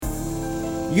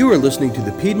You are listening to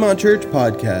the Piedmont Church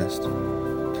Podcast.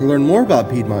 To learn more about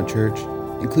Piedmont Church,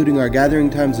 including our gathering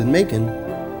times in Macon,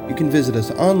 you can visit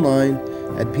us online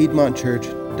at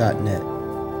piedmontchurch.net.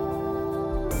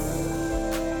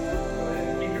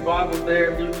 Keep your Bibles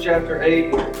there, Luke chapter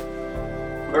 8,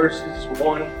 verses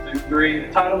 1 through 3.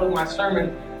 The title of my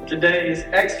sermon today is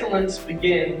Excellence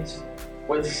Begins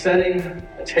with Setting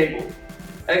a Table.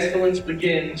 Excellence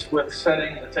begins with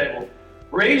setting a table.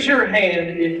 Raise your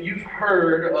hand if you've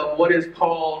heard of what is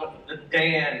called the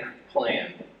Dan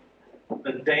Plan.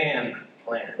 The Dan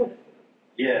Plan.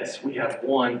 Yes, we have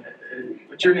one.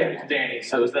 But your name is Danny,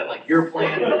 so is that like your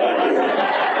plan? All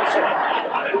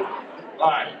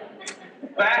right.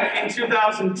 Back in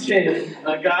 2010,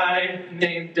 a guy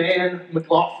named Dan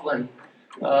McLaughlin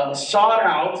sought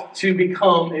out to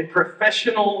become a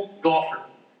professional golfer.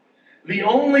 The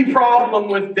only problem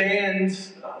with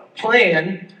Dan's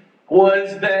plan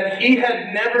was that he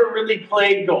had never really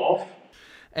played golf.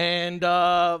 And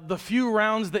the few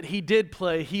rounds that he did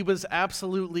play, he was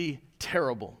absolutely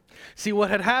terrible. See, what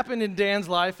had happened in Dan's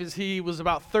life is he was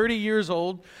about 30 years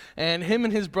old, and him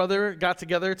and his brother got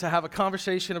together to have a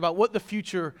conversation about what the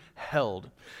future held.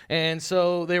 And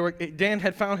so Dan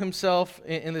had found himself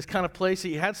in this kind of place.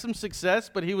 He had some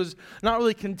success, but he was not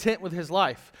really content with his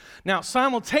life. Now,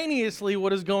 simultaneously,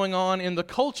 what is going on in the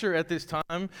culture at this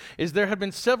time is there have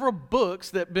been several books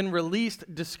that have been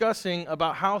released discussing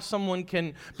about how someone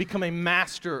can become a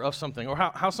master of something, or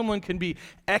how someone can be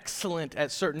excellent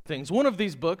at certain things. One of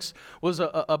these books was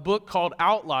a book called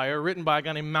Outlier, written by a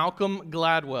guy named Malcolm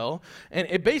Gladwell.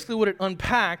 And basically what it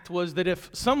unpacked was that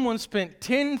if someone spent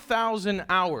 10,000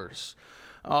 hours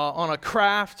on a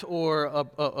craft or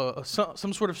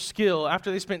some sort of skill,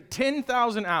 after they spent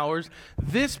 10,000 hours,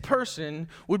 this person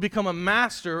would become a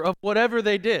master of whatever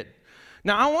they did.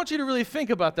 Now, I want you to really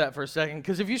think about that for a second,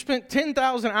 because if you spent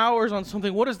 10,000 hours on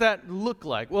something, what does that look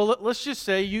like? Well, let's just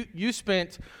say you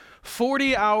spent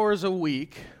 40 hours a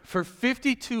week for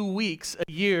 52 weeks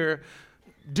a year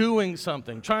doing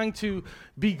something, trying to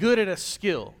be good at a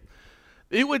skill.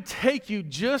 It would take you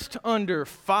just under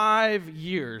 5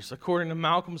 years, according to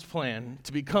Malcolm's plan,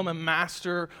 to become a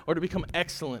master or to become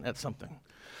excellent at something.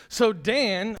 So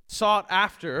Dan sought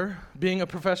after being a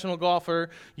professional golfer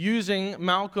using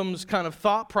Malcolm's kind of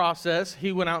thought process.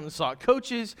 He went out and sought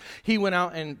coaches. He went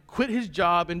out and quit his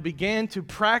job and began to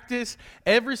practice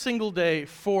every single day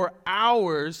for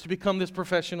hours to become this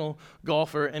professional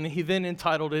golfer. And he then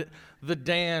entitled it the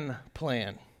Dan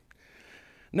Plan.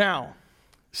 Now,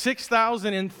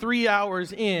 6,003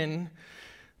 hours in,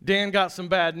 Dan got some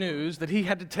bad news that he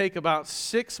had to take about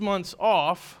 6 months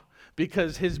off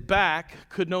because his back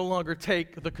could no longer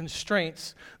take the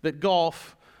constraints that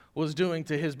golf was doing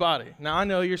to his body. Now, I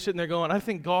know you're sitting there going, I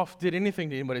think golf did anything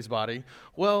to anybody's body.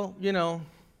 Well,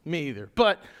 me either.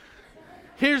 But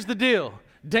here's the deal.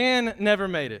 Dan never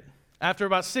made it. After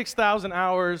about 6,000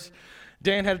 hours,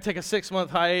 Dan had to take a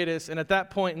 6-month hiatus, and at that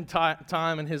point in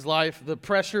time in his life, the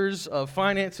pressures of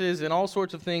finances and all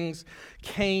sorts of things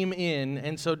came in,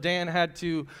 and so Dan had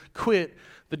to quit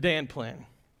the Dan Plan.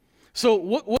 So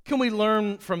what can we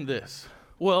learn from this?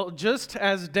 Well, just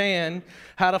as Dan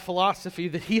had a philosophy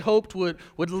that he hoped would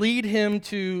lead him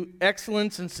to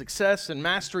excellence and success and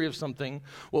mastery of something,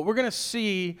 what we're going to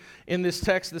see in this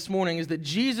text this morning is that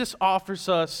Jesus offers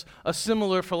us a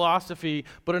similar philosophy,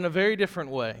 but in a very different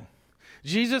way.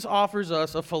 Jesus offers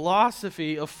us a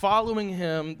philosophy of following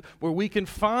him where we can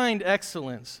find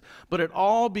excellence, but it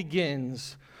all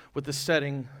begins with the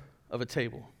setting of a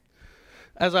table.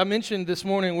 As I mentioned this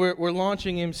morning, we're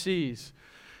launching MCs.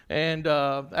 And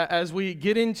as we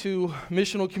get into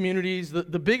missional communities, the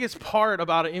biggest part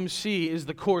about an MC is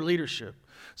the core leadership.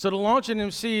 So to launch an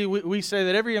MC, we say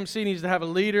that every MC needs to have a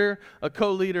leader, a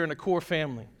co-leader, and a core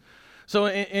family. So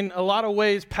in a lot of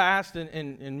ways past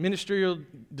in ministerial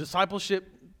discipleship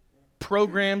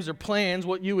programs or plans,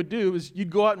 what you would do is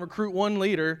you'd go out and recruit one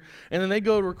leader, and then they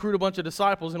go to recruit a bunch of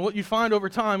disciples. And what you find over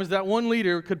time is that one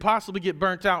leader could possibly get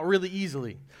burnt out really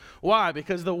easily. Why?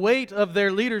 Because the weight of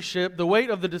their leadership, the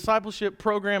weight of the discipleship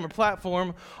program or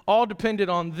platform, all depended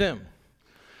on them.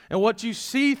 And what you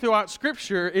see throughout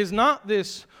Scripture is not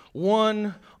this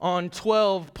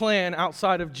 1-on-12 plan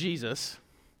outside of Jesus.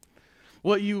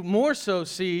 What you more so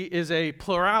see is a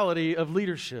plurality of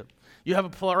leadership. You have a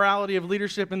plurality of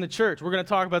leadership in the church. We're going to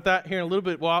talk about that here in a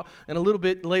little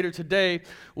bit later today.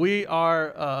 We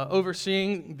are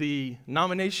overseeing the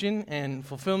nomination and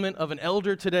fulfillment of an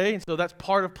elder today, and so that's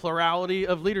part of plurality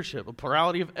of leadership. A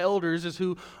plurality of elders is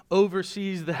who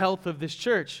oversees the health of this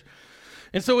church.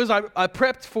 And so as I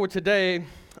prepped for today,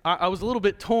 I was a little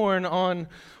bit torn on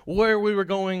where we were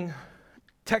going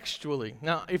textually.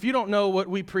 Now, if you don't know what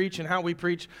we preach and how we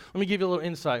preach, let me give you a little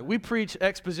insight. We preach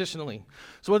expositionally.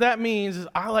 So what that means is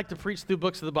I like to preach through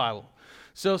books of the Bible.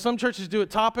 So some churches do it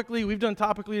topically. We've done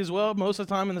topically as well. Most of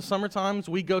the time in the summer times,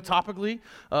 we go topically.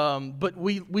 But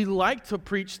we like to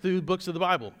preach through books of the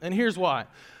Bible. And here's why.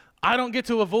 I don't get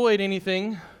to avoid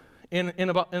anything in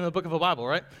the book of the Bible,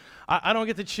 right? I don't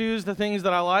get to choose the things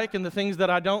that I like and the things that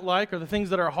I don't like or the things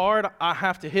that are hard. I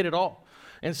have to hit it all.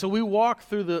 And so we walk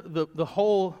through the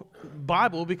whole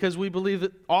Bible because we believe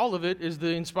that all of it is the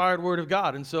inspired Word of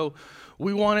God. And so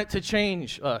we want it to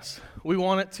change us. We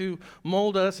want it to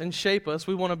mold us and shape us.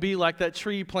 We want to be like that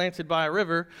tree planted by a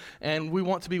river, and we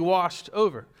want to be washed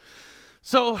over.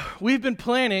 So we've been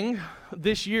planning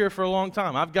this year for a long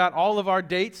time. I've got all of our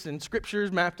dates and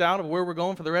scriptures mapped out of where we're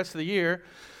going for the rest of the year.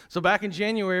 So back in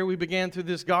January, we began through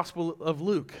this Gospel of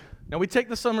Luke. Now, we take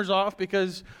the summers off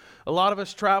because a lot of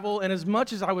us travel, and as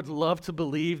much as I would love to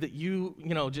believe that you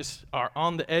just are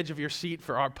on the edge of your seat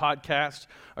for our podcast,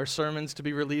 our sermons to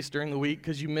be released during the week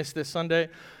because you missed this Sunday,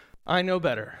 I know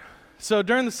better. So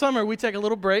during the summer, we take a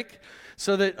little break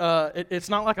so that it's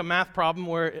not like a math problem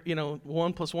where,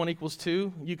 1 + 1 =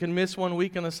 2. You can miss 1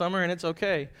 week in the summer, and it's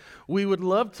okay. We would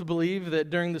love to believe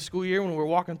that during the school year when we're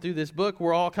walking through this book,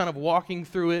 we're all kind of walking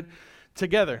through it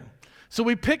together. So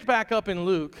we picked back up in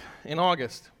Luke in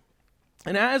August.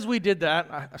 And as we did that,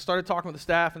 I started talking with the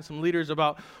staff and some leaders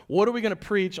about what are we going to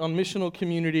preach on Missional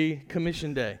Community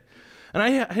Commission Day. And I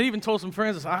had even told some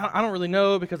friends, I don't really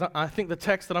know because I think the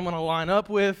text that I'm going to line up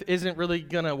with isn't really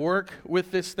going to work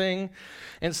with this thing.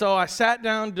 And so I sat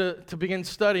down to begin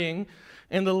studying,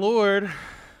 and the Lord,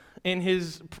 in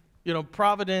His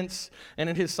providence and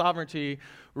in His sovereignty,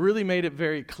 really made it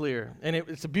very clear. And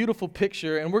it's a beautiful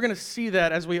picture, and we're going to see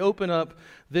that as we open up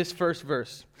this first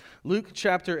verse. Luke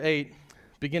chapter 8,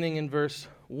 beginning in verse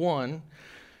 1,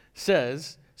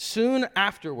 says, "Soon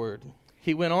afterward,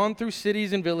 He went on through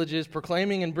cities and villages,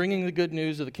 proclaiming and bringing the good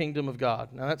news of the kingdom of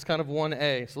God." Now that's kind of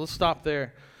 1A, so let's stop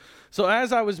there. So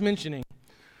as I was mentioning,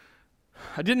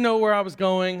 I didn't know where I was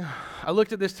going. I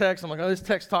looked at this text. I'm like, this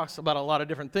text talks about a lot of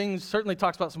different things. Certainly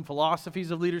talks about some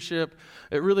philosophies of leadership.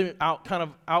 It really kind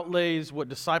of outlays what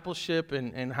discipleship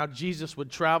and how Jesus would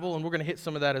travel, and we're going to hit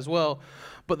some of that as well.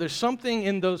 But there's something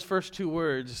in those first two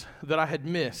words that I had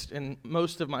missed in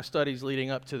most of my studies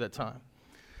leading up to that time.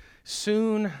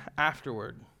 Soon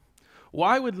afterward.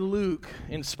 Why would Luke,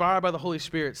 inspired by the Holy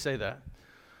Spirit, say that?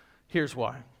 Here's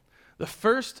why. The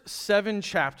first 7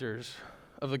 chapters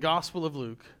of the Gospel of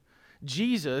Luke,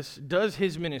 Jesus does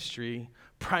his ministry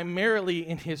primarily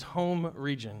in his home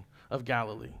region of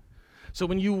Galilee. So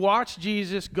when you watch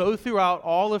Jesus go throughout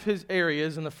all of his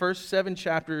areas in the first 7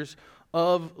 chapters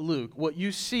of Luke, what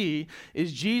you see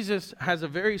is Jesus has a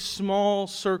very small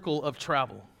circle of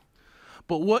travel.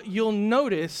 But what you'll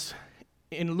notice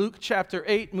in Luke chapter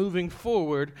 8 moving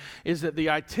forward is that the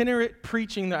itinerant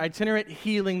preaching, the itinerant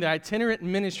healing, the itinerant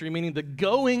ministry, meaning the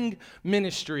going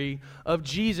ministry of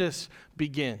Jesus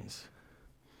begins.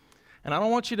 And I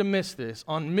don't want you to miss this.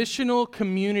 On Missional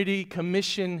Community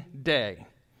Commission Day,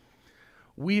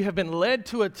 we have been led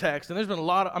to a text, and there's been a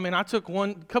lot of, I took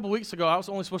a couple weeks ago, I was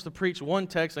only supposed to preach one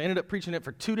text. I ended up preaching it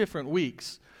for 2 different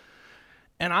weeks.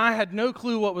 And I had no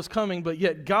clue what was coming, but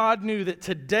yet God knew that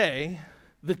today,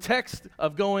 the text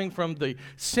of going from the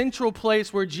central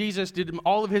place where Jesus did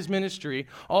all of his ministry,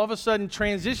 all of a sudden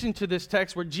transitioned to this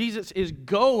text where Jesus is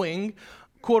going,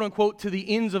 quote unquote, to the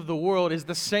ends of the world, is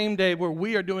the same day where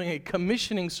we are doing a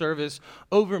commissioning service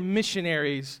over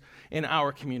missionaries in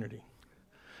our community.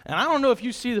 And I don't know if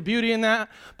you see the beauty in that,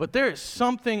 but there is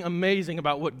something amazing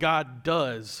about what God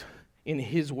does in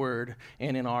his word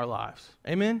and in our lives.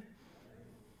 Amen?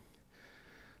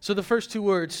 So the first 2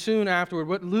 words, soon afterward,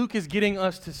 what Luke is getting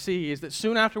us to see is that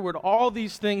soon afterward, all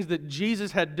these things that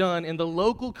Jesus had done in the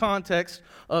local context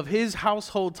of his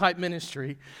household type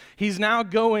ministry, he's now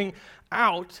going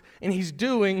out and he's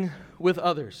doing with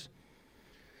others.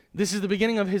 This is the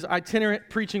beginning of his itinerant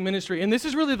preaching ministry. And this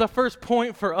is really the first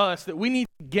point for us, that we need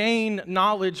to gain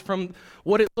knowledge from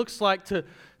what it looks like to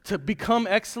become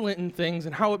excellent in things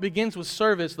and how it begins with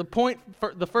service. The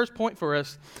first point for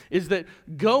us is that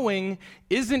going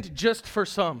isn't just for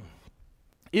some.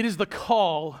 It is the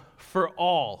call for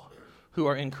all who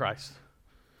are in Christ.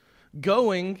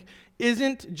 Going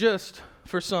isn't just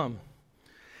for some.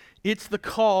 It's the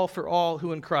call for all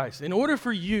who are in Christ. In order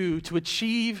for you to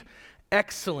achieve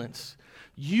excellence,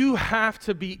 you have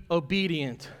to be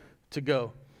obedient to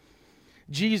go.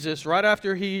 Jesus, right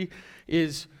after he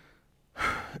is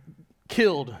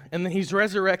killed and then he's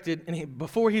resurrected, and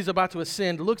before he's about to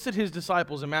ascend, looks at his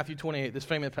disciples in Matthew 28, this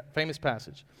famous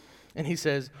passage, and he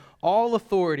says, "All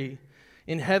authority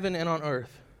in heaven and on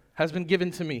earth has been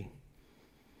given to me.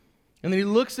 And then he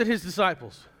looks at his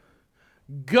disciples.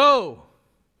 Go.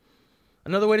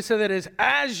 Another way to say that is,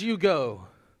 as you go,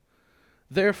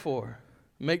 therefore,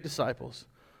 make disciples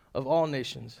of all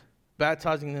nations,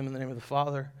 baptizing them in the name of the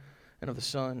Father and of the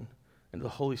Son and of the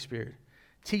Holy Spirit,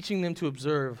 teaching them to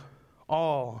observe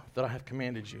all that I have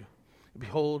commanded you.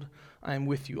 Behold, I am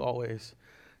with you always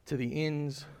to the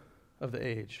ends of the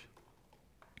age.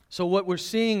 So what we're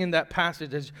seeing in that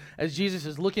passage as Jesus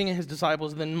is looking at his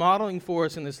disciples and then modeling for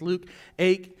us in this Luke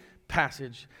 8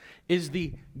 passage is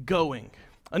the going.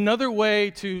 Another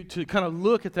way to kind of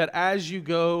look at that as you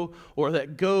go, or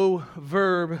that go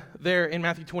verb there in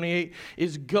Matthew 28,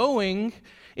 is going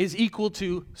is equal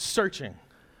to searching.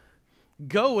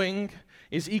 Going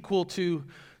is equal to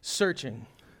searching.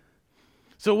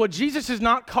 So what Jesus is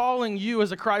not calling you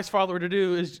as a Christ follower to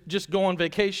do is just go on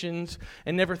vacations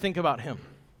and never think about him.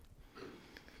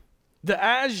 The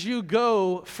as you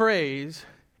go phrase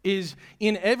is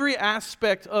in every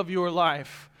aspect of your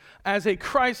life. As a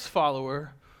Christ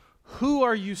follower, who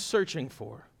are you searching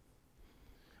for?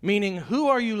 Meaning, who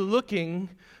are you looking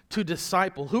to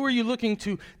disciple? Who are you looking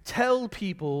to tell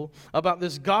people about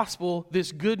this gospel,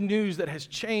 this good news that has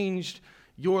changed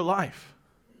your life?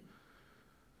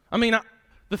 I mean,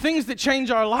 the things that change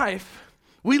our life,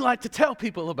 we like to tell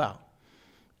people about.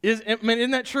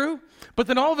 Isn't that true? But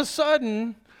then all of a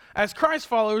sudden, as Christ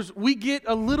followers, we get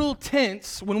a little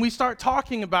tense when we start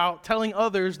talking about telling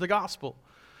others the gospel.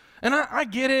 And I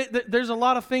get it, there's a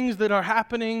lot of things that are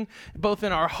happening both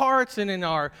in our hearts and in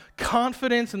our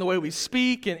confidence and the way we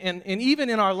speak and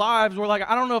even in our lives. We're like,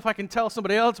 I don't know if I can tell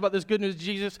somebody else about this good news of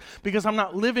Jesus because I'm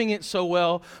not living it so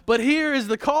well. But here is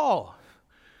the call.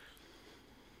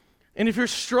 And if you're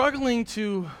struggling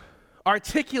to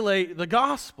articulate the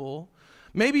gospel,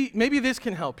 maybe this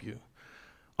can help you.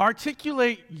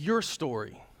 Articulate your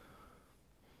story.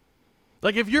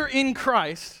 Like if you're in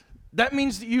Christ, that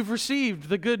means that you've received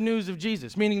the good news of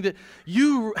Jesus, meaning that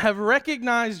you have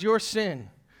recognized your sin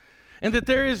and that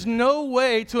there is no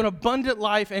way to an abundant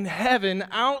life in heaven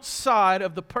outside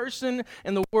of the person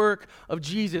and the work of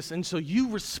Jesus. And so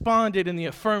you responded in the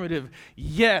affirmative,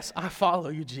 yes, I follow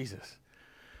you, Jesus.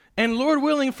 And Lord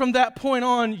willing, from that point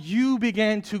on, you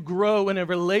began to grow in a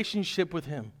relationship with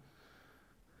him.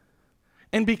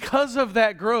 And because of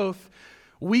that growth,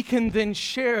 we can then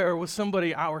share with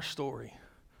somebody our story.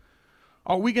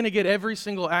 Are we going to get every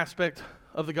single aspect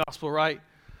of the gospel right?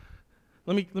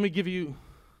 Let me give you,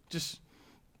 just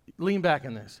lean back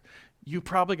in this. You're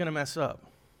probably going to mess up,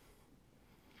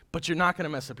 but you're not going to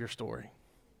mess up your story.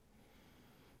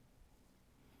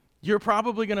 You're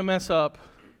probably going to mess up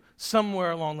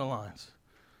somewhere along the lines.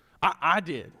 I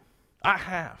did. I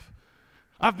have.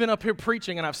 I've been up here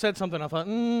preaching and I've said something I thought,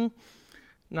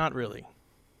 not really.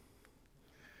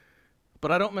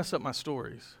 But I don't mess up my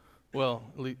stories. Well,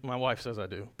 at least my wife says I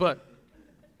do, but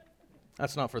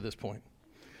that's not for this point.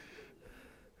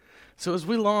 So as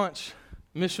we launch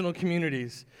missional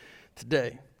communities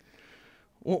today,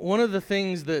 one of the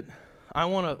things that I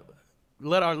want to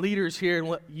let our leaders hear and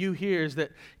let you hear is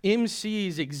that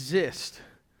MCs exist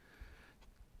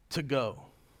to go,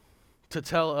 to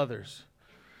tell others.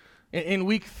 In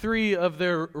week 3 of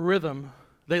their rhythm,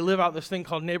 they live out this thing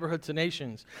called Neighborhood to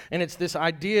Nations. And it's this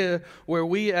idea where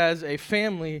we as a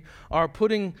family are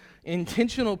putting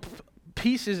intentional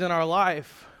pieces in our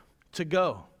life to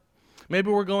go. Maybe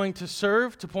we're going to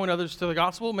serve, to point others to the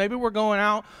gospel. Maybe we're going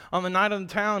out on the night of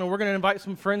the town and we're going to invite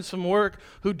some friends from work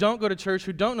who don't go to church,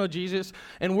 who don't know Jesus,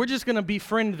 and we're just going to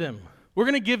befriend them. We're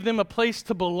going to give them a place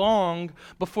to belong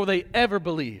before they ever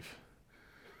believe.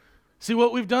 See,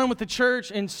 what we've done with the church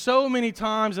and so many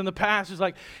times in the past is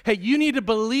like, hey, you need to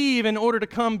believe in order to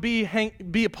come be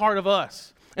a part of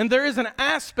us. And there is an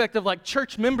aspect of like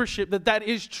church membership that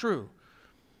is true.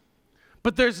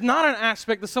 But there's not an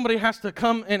aspect that somebody has to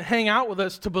come and hang out with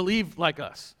us to believe like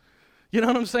us. You know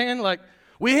what I'm saying? Like,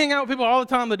 we hang out with people all the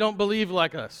time that don't believe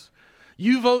like us.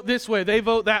 You vote this way, they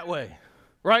vote that way,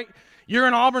 right? You're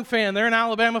an Auburn fan, they're an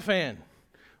Alabama fan,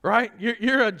 right?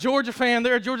 You're a Georgia fan,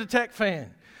 they're a Georgia Tech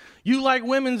fan. You like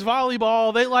women's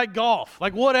volleyball, they like golf,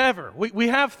 like whatever. We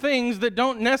have things that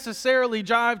don't necessarily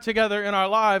jive together in our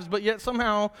lives, but yet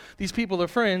somehow these people are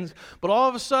friends. But all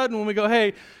of a sudden when we go,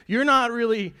 hey, you're not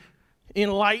really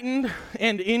enlightened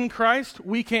and in Christ,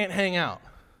 we can't hang out.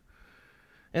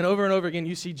 And over again,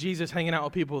 you see Jesus hanging out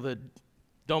with people that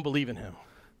don't believe in him.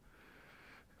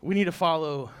 We need to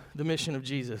follow the mission of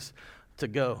Jesus to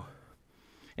go.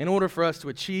 In order for us to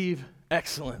achieve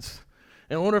excellence,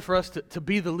 in order for us to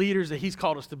be the leaders that he's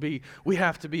called us to be, we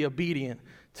have to be obedient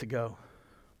to go.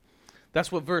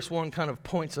 That's what verse 1 kind of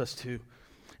points us to.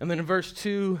 And then in verse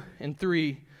 2 and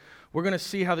 3, we're going to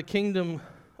see how the kingdom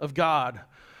of God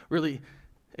really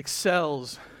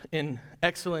excels in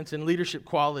excellence and leadership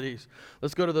qualities.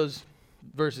 Let's go to those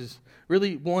verses.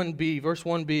 Really, verse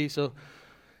 1b. So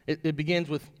it begins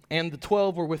with, and the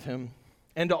 12 were with him,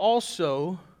 and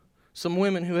also some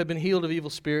women who had been healed of evil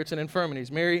spirits and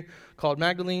infirmities. Mary, called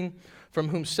Magdalene, from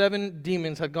whom 7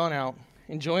 demons had gone out,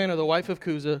 and Joanna, the wife of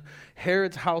Chuza,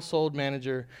 Herod's household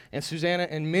manager, and Susanna,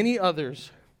 and many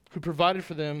others who provided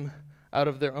for them out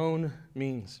of their own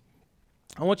means.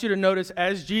 I want you to notice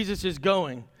as Jesus is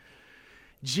going,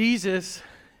 Jesus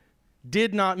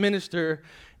did not minister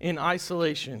in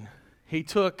isolation. He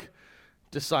took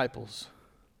disciples.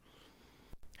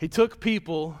 He took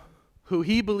people who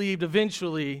he believed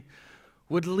eventually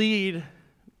would lead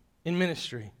in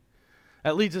ministry.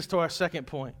 That leads us to our second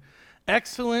point.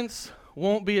 Excellence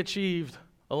won't be achieved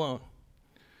alone.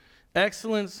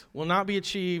 Excellence will not be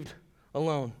achieved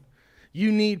alone.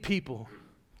 You need people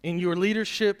in your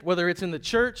leadership, whether it's in the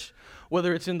church,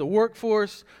 whether it's in the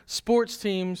workforce, sports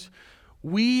teams.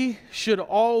 We should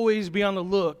always be on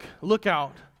the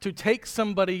lookout to take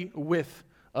somebody with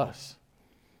us.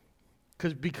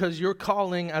 Because your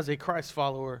calling as a Christ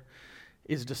follower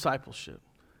is discipleship.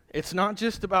 It's not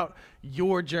just about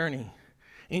your journey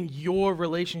and your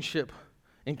relationship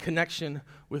and connection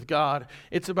with God.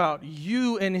 It's about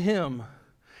you and him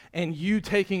and you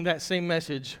taking that same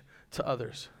message to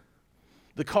others.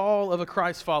 The call of a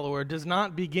Christ follower does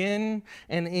not begin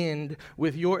and end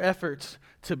with your efforts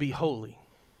to be holy.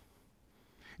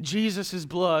 Jesus'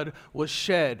 blood was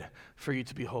shed for you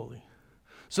to be holy.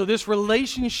 So this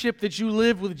relationship that you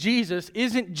live with Jesus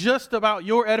isn't just about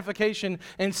your edification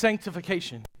and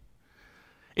sanctification.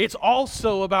 It's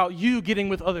also about you getting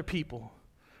with other people.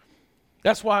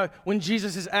 That's why when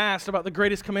Jesus is asked about the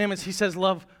greatest commandments, he says,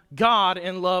 love God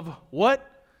and love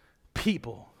what?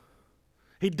 People.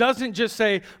 He doesn't just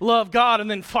say, love God and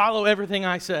then follow everything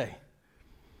I say.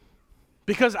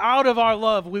 Because out of our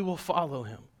love, we will follow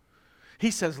him.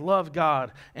 He says, love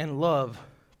God and love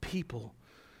people.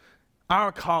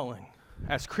 Our calling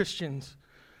as Christians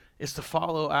is to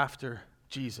follow after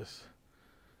Jesus.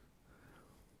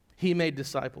 He made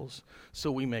disciples,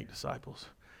 so we make disciples.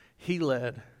 He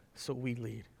led, so we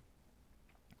lead.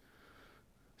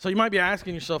 So you might be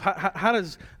asking yourself, how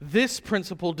does this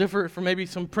principle differ from maybe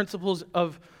some principles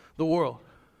of the world?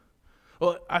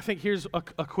 Well, I think here's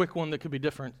a quick one that could be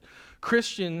different.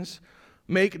 Christians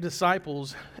make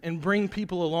disciples and bring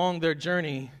people along their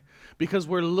journey because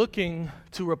we're looking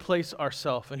to replace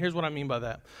ourselves. And here's what I mean by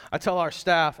that. I tell our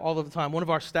staff all of the time, one of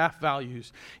our staff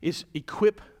values is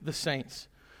equip the saints.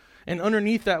 And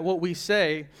underneath that, what we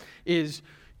say is,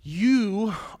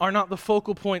 you are not the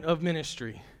focal point of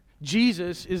ministry.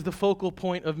 Jesus is the focal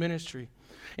point of ministry.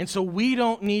 And so we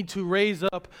don't need to raise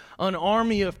up an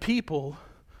army of people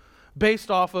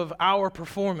based off of our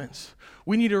performance.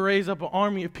 We need to raise up an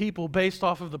army of people based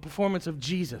off of the performance of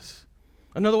Jesus.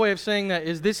 Another way of saying that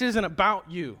is this isn't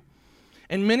about you.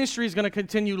 And ministry is going to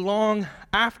continue long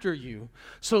after you.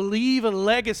 So leave a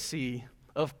legacy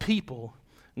of people,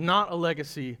 not a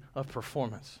legacy of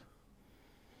performance.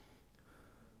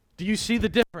 Do you see the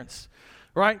difference?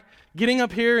 Right? Getting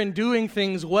up here and doing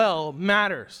things well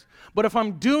matters. But if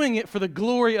I'm doing it for the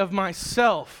glory of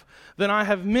myself, then I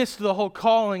have missed the whole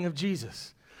calling of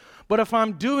Jesus. But if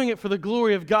I'm doing it for the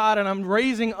glory of God and I'm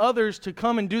raising others to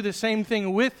come and do the same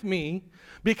thing with me,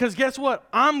 because guess what?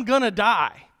 I'm going to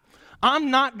die.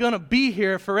 I'm not going to be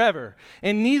here forever,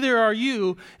 and neither are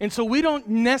you. And so we don't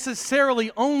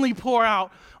necessarily only pour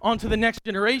out onto the next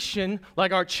generation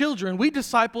like our children. We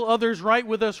disciple others right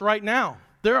with us right now.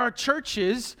 There are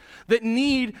churches that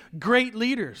need great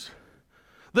leaders.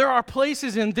 There are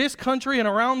places in this country and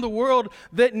around the world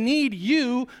that need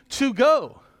you to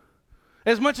go.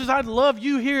 As much as I'd love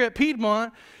you here at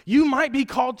Piedmont, you might be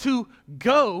called to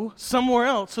go somewhere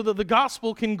else so that the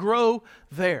gospel can grow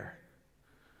there.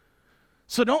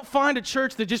 So don't find a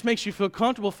church that just makes you feel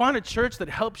comfortable. Find a church that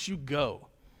helps you go.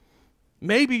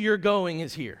 Maybe your going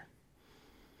is here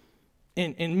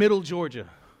in Middle Georgia.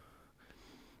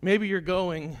 Maybe your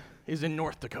going is in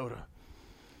North Dakota.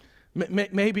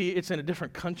 Maybe it's in a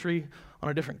different country on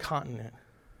a different continent.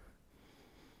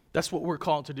 That's what we're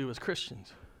called to do as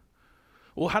Christians.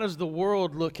 Well, how does the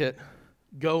world look at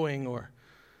going or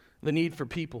the need for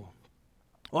people?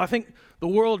 Well, I think the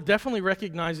world definitely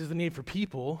recognizes the need for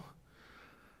people,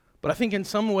 but I think in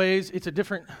some ways it's a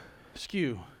different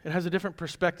skew. It has a different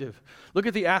perspective. Look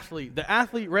at the athlete. The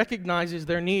athlete recognizes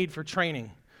their need for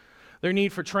training, their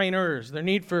need for trainers, their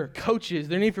need for coaches,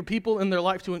 their need for people in their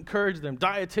life to encourage them,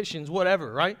 dietitians,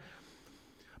 whatever, right?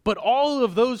 But all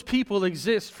of those people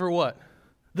exist for what?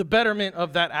 The betterment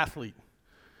of that athlete.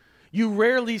 You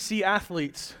rarely see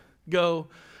athletes go,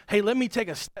 hey, let me take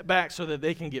a step back so that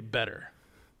they can get better.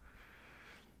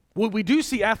 Well, we do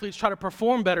see athletes try to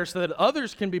perform better so that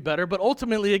others can be better, but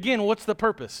ultimately, again, what's the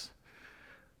purpose?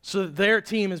 So that their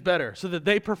team is better, so that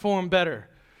they perform better.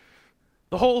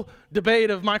 The whole debate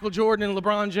of Michael Jordan and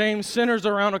LeBron James centers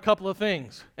around a couple of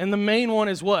things. And the main one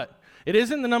is what? It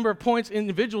isn't the number of points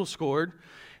individuals scored.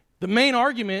 The main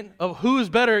argument of who is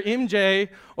better, MJ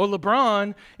or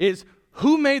LeBron, is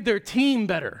who made their team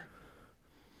better.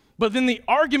 But then the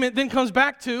argument then comes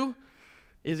back to,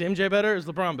 is MJ better or is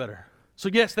LeBron better? So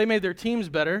yes, they made their teams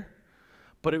better,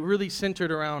 but it really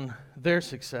centered around their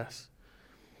success.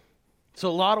 So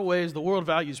a lot of ways the world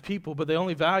values people, but they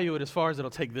only value it as far as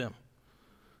it'll take them.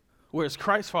 Whereas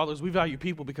Christ followers, we value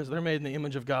people because they're made in the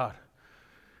image of God.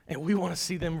 And we want to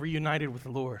see them reunited with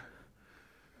the Lord.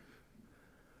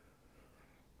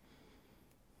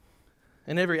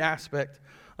 In every aspect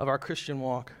of our Christian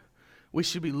walk, we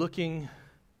should be looking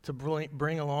to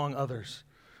bring along others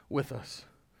with us.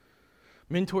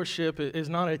 Mentorship is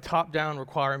not a top-down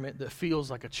requirement that feels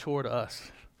like a chore to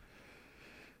us.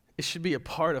 It should be a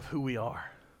part of who we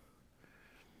are.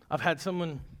 I've had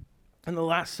someone in the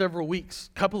last several weeks,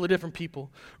 a couple of different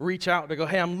people, reach out to go,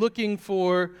 hey, I'm looking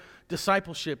for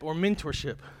discipleship or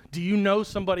mentorship. Do you know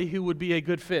somebody who would be a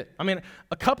good fit? I mean,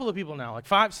 a couple of people now, like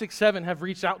 5, 6, 7, have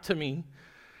reached out to me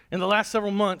in the last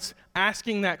several months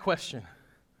asking that question.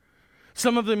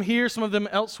 Some of them here, some of them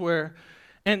elsewhere.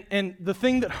 And the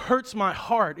thing that hurts my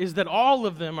heart is that all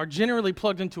of them are generally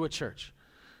plugged into a church.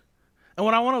 And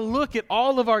what I want to look at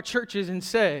all of our churches and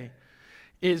say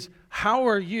is, how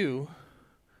are you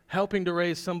helping to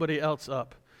raise somebody else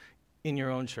up in your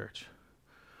own church?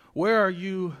 Where are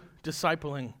you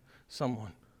discipling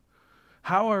someone?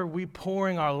 How are we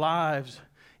pouring our lives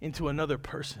into another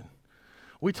person?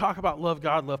 We talk about love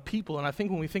God, love people, and I think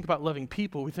when we think about loving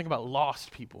people, we think about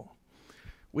lost people.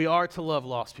 We are to love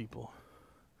lost people.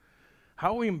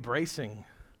 How are we embracing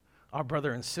our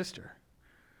brother and sister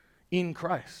in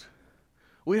Christ?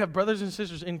 We have brothers and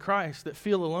sisters in Christ that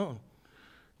feel alone.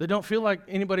 They don't feel like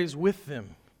anybody's with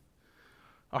them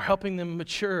or helping them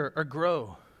mature or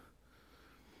grow.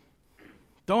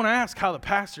 Don't ask how the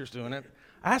pastor's doing it.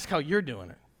 Ask how you're doing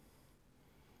it.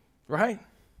 Right?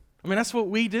 I mean, that's what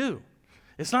we do.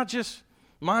 It's not just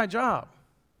my job.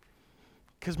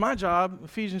 Because my job,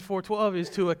 Ephesians 4:12, is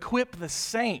to equip the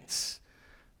saints,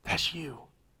 that's you,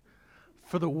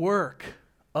 for the work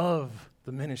of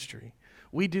the ministry.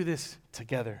 We do this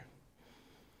together.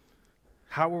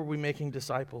 How are we making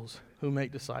disciples who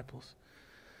make disciples?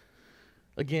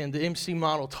 Again, the MC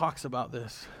model talks about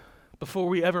this. Before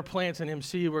we ever plant an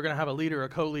MC, we're going to have a leader, a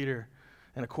co-leader,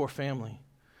 and a core family.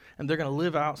 And they're going to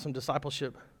live out some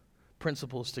discipleship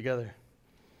principles together.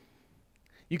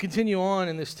 You continue on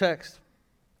in this text.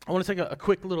 I want to take a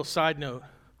quick little side note.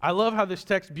 I love how this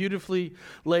text beautifully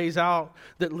lays out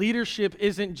that leadership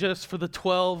isn't just for the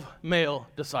 12 male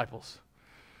disciples.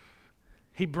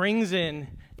 He brings in,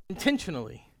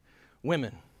 intentionally,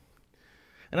 women.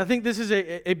 And I think this is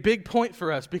a big point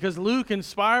for us because Luke,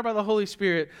 inspired by the Holy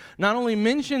Spirit, not only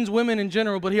mentions women in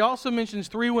general, but he also mentions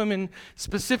 3 women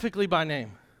specifically by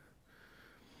name.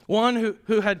 One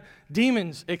who had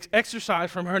demons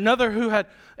exorcised from her. Another who had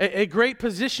a great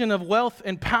position of wealth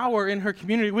and power in her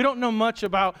community. We don't know much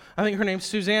about, I think her name's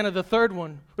Susanna, the third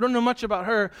one. We don't know much about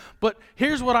her, but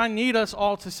here's what I need us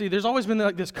all to see. There's always been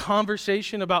like this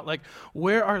conversation about like,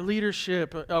 where are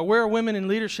leadership, where are women in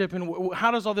leadership, and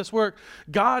how does all this work?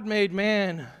 God made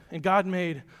man and God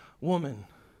made woman,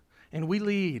 and we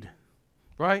lead,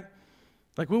 right?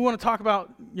 Like we want to talk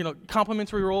about,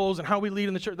 complementary roles and how we lead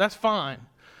in the church. That's fine.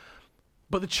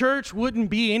 But the church wouldn't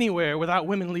be anywhere without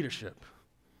women leadership.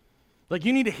 Like,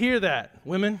 you need to hear that,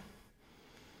 women.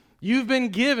 You've been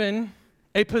given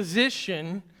a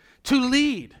position to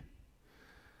lead.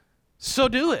 So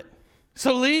do it.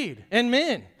 So lead. And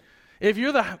men, if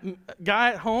you're the guy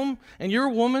at home and your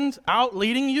woman's out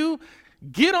leading you,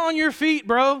 get on your feet,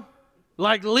 bro.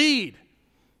 Like, lead.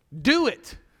 Do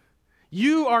it.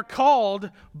 You are called,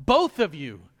 both of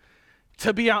you,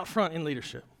 to be out front in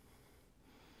leadership.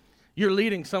 You're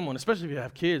leading someone, especially if you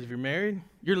have kids. If you're married,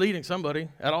 you're leading somebody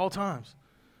at all times.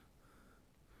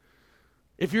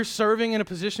 If you're serving in a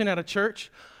position at a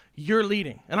church, you're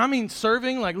leading. And I mean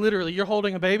serving, like literally, you're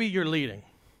holding a baby, you're leading.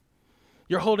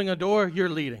 You're holding a door, you're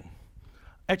leading.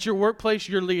 At your workplace,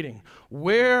 you're leading.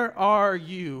 Where are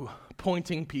you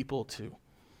pointing people to?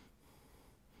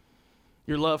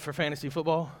 Your love for fantasy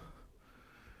football?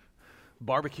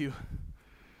 Barbecue?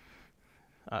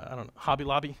 I don't know, Hobby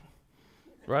Lobby?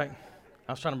 Right?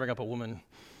 I was trying to bring up a woman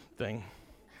thing.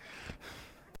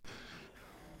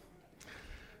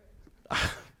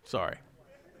 Sorry.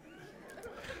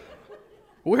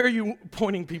 Where are you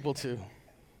pointing people to?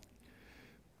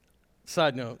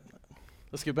 Side note,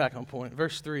 let's get back on point.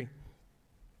 Verse 3.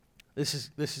 This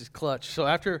is clutch. So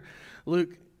after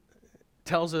Luke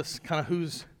tells us kind of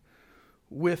who's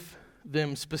with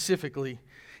them specifically,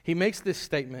 he makes this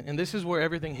statement, and this is where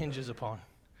everything hinges upon.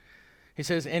 He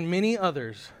says, "And many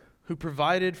others who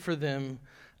provided for them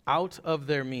out of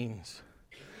their means."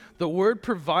 The word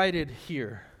provided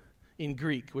here in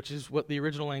Greek, which is what the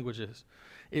original language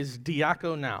is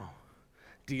diakonao.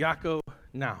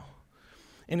 Diakonao.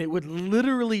 And it would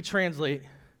literally translate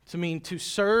to mean to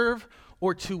serve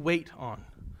or to wait on.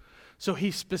 So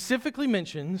he specifically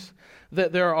mentions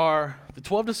that there are the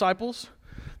 12 disciples,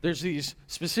 there's these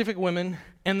specific women,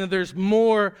 and then there's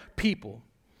more people.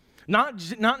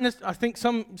 I think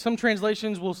some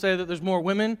translations will say that there's more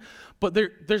women, but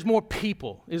there's more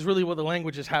people is really what the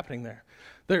language is happening there.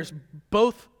 There's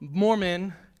both more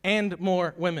men and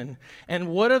more women. And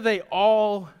what are they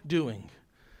all doing?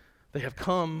 They have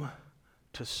come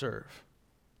to serve.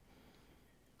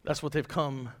 That's what they've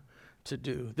come to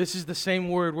do. This is the same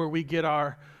word where we get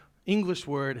our English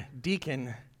word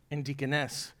deacon and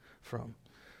deaconess from.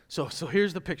 So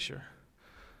here's the picture.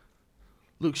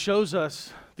 Luke shows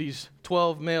us these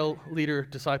 12 male leader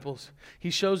disciples.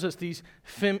 He shows us these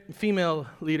female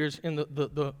leaders in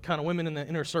the kind of women in the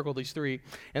inner circle, these three.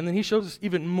 And then he shows us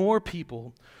even more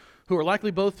people who are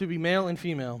likely both to be male and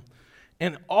female.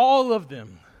 And all of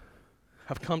them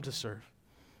have come to serve,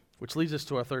 which leads us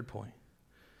to our third point.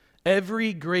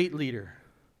 Every great leader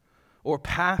or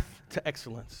path to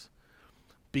excellence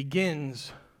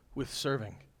begins with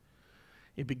serving.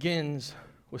 It begins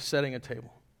with setting a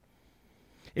table.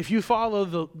 If you follow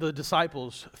the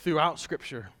disciples throughout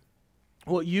Scripture,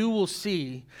 what you will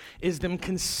see is them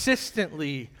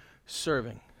consistently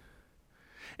serving.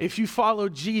 If you follow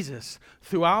Jesus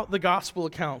throughout the gospel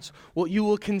accounts, what you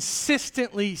will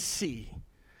consistently see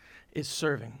is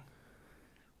serving.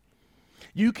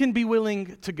 You can be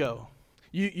willing to go.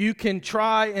 You can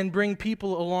try and bring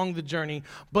people along the journey,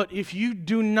 but if you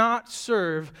do not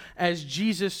serve as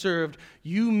Jesus served,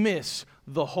 you miss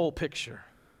the whole picture.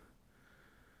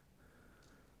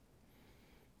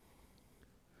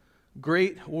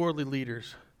 Great worldly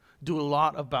leaders do a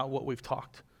lot about what we've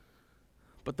talked.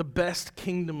 But the best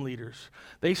kingdom leaders,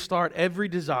 they start every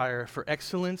desire for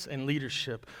excellence and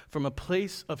leadership from a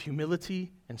place of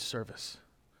humility and service.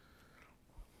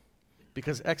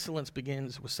 Because excellence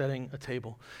begins with setting a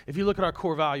table. If you look at our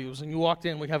core values, and you walked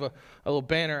in, we have a little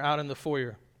banner out in the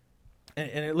foyer. And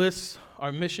it lists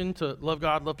our mission to love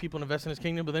God, love people, and invest in His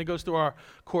kingdom. But then it goes through our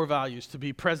core values: to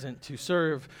be present, to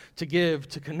serve, to give,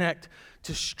 to connect,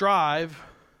 to strive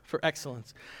for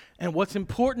excellence. And what's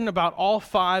important about all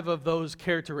 5 of those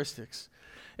characteristics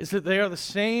is that they are the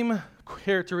same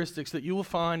characteristics that you will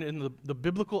find in the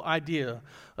biblical idea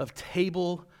of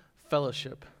table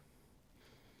fellowship.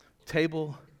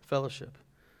 Table fellowship.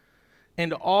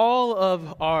 And all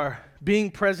of our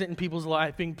being present in people's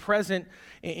life, being present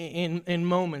in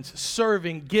moments,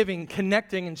 serving, giving,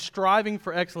 connecting, and striving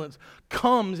for excellence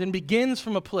comes and begins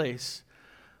from a place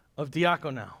of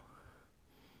diakonao,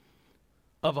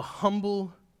 of a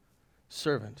humble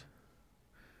servant.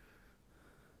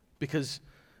 Because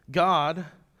God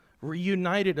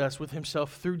reunited us with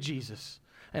Himself through Jesus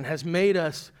and has made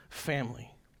us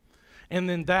family. And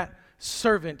then that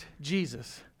servant,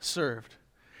 Jesus, served.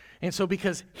 And so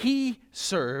because He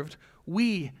served,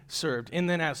 we served. And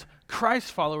then as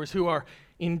Christ followers who are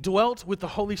indwelt with the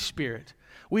Holy Spirit,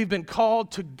 we've been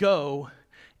called to go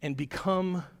and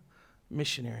become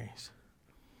missionaries.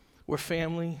 We're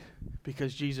family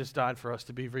because Jesus died for us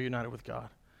to be reunited with God.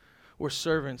 We're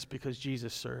servants because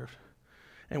Jesus served.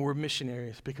 And we're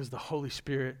missionaries because the Holy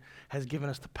Spirit has given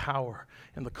us the power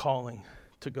and the calling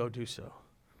to go do so.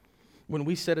 When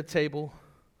we set a table,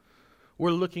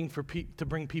 we're looking to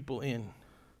bring people in.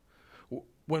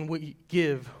 When we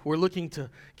give, we're looking to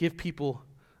give people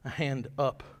a hand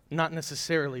up, not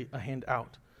necessarily a hand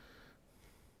out.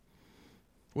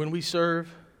 When we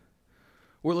serve,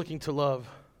 we're looking to love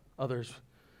others.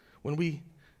 When we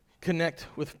connect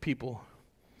with people,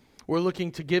 we're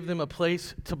looking to give them a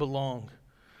place to belong.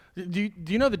 Do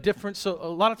you know the difference? So a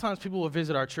lot of times people will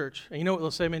visit our church, and you know what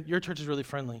they'll say? Man, your church is really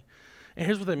friendly. And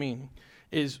here's what they mean.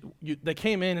 They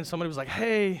came in and somebody was like,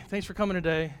 hey, thanks for coming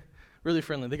today. Really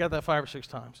friendly. They got that 5 or 6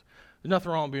 times. There's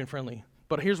nothing wrong with being friendly.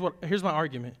 But here's my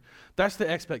argument. That's the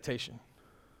expectation.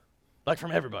 Like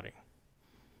from everybody.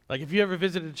 Like if you ever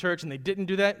visited a church and they didn't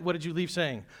do that, what did you leave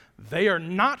saying? They are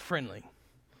not friendly.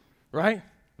 Right?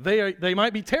 They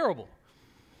might be terrible.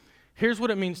 Here's what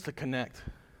it means to connect.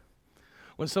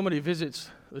 When somebody visits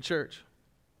the church,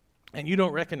 and you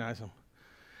don't recognize them,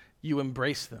 you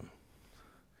embrace them.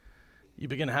 You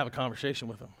begin to have a conversation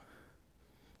with them.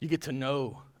 You get to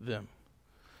know them.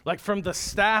 Like from the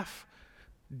staff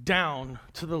down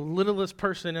to the littlest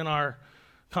person in our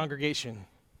congregation,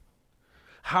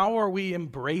 how are we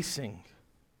embracing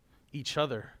each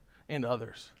other and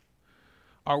others?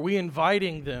 Are we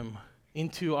inviting them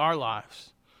into our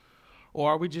lives?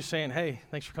 Or are we just saying, hey,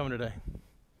 thanks for coming today?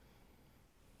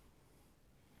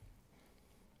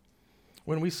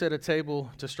 When we set a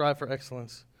table to strive for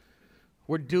excellence,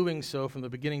 we're doing so from the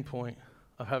beginning point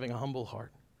of having a humble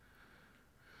heart.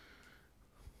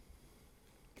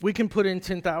 We can put in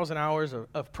 10,000 hours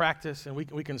of practice, and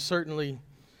we can certainly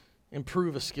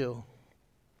improve a skill.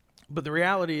 But the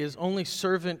reality is only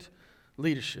servant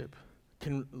leadership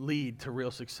can lead to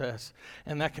real success,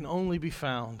 and that can only be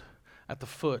found at the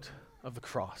foot of the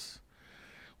cross.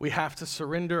 We have to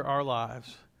surrender our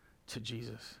lives to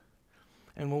Jesus.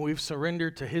 And when we've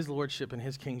surrendered to his lordship and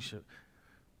his kingship,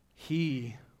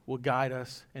 he will guide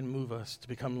us and move us to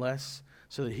become less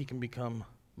so that he can become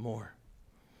more.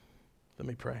 Let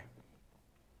me pray.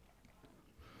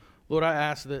 Lord, I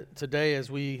ask that today as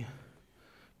we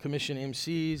commission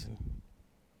MCs and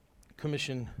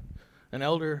commission an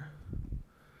elder,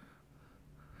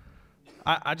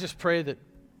 I just pray that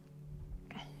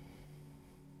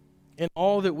in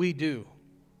all that we do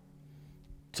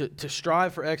to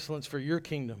strive for excellence for your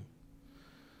kingdom,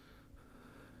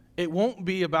 it won't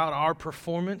be about our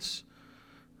performance.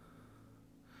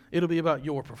 It'll be about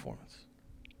your performance.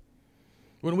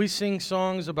 When we sing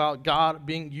songs about God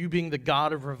being the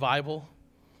God of revival,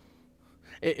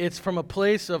 it's from a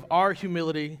place of our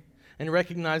humility and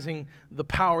recognizing the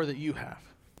power that you have.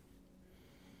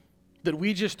 That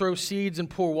we just throw seeds and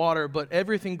pour water, but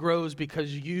everything grows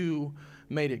because you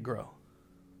made it grow.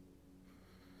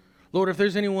 Lord, if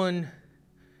there's anyone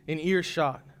in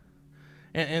earshot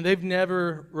and they've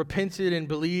never repented and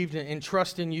believed and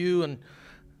trust in you, and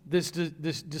this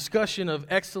discussion of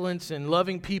excellence and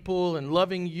loving people and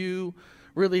loving you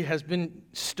really has been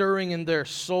stirring in their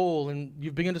soul, and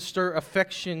you've begun to stir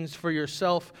affections for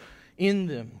yourself in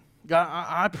them. God,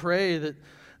 I pray that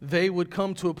they would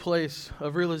come to a place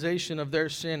of realization of their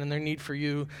sin and their need for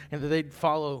you, and that they'd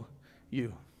follow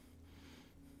you.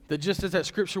 That just as that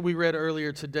scripture we read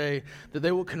earlier today, that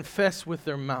they will confess with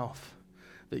their mouth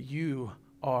that you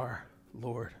are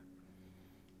Lord.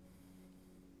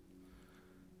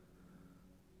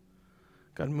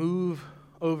 God, move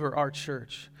over our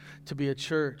church to be a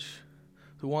church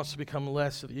who wants to become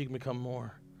less so that you can become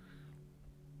more.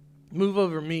 Move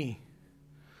over me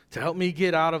to help me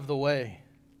get out of the way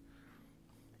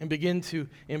and begin to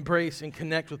embrace and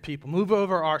connect with people. Move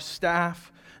over our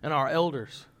staff and our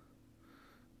elders.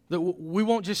 That we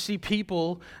won't just see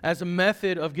people as a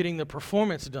method of getting the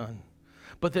performance done,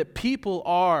 but that people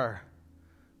are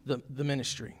the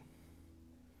ministry.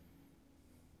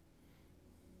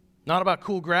 Not about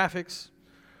cool graphics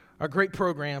or great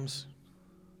programs.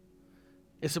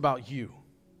 It's about you.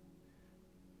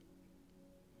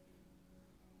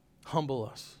 Humble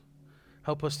us.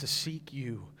 Help us to seek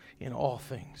you in all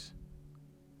things.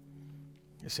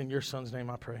 It's in your Son's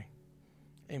name I pray.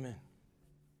 Amen.